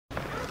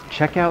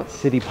check out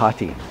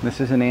Citipati.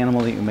 This is an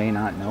animal that you may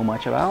not know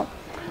much about.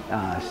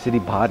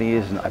 Citipati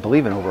is, I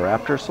believe, an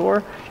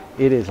Oviraptorid.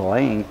 It is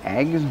laying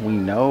eggs. We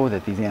know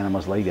that these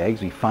animals lay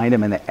eggs. We find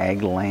them in the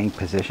egg-laying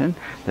position.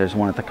 There's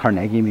one at the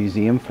Carnegie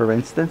Museum, for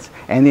instance,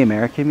 and the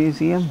American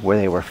Museum, where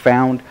they were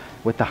found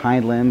with the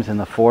hind limbs and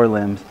the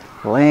forelimbs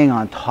laying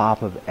on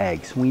top of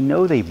eggs. We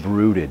know they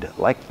brooded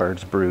like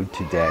birds brood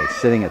today,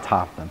 sitting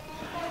atop them.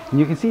 And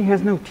you can see he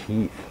has no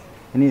teeth.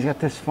 And he's got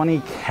this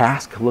funny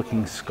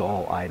cask-looking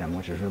skull item,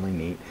 which is really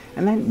neat.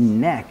 And that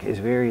neck is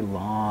very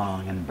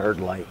long and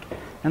bird-like.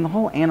 And the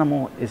whole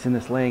animal is in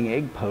this laying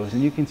egg pose,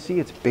 and you can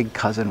see its big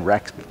cousin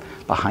Rex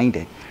behind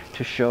it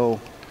to show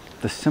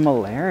the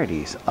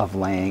similarities of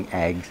laying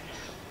eggs.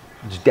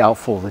 It's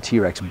doubtful the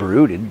T-Rex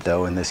brooded,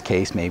 though in this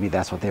case maybe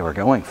that's what they were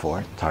going for.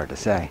 It's hard to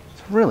say.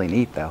 It's really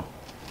neat though.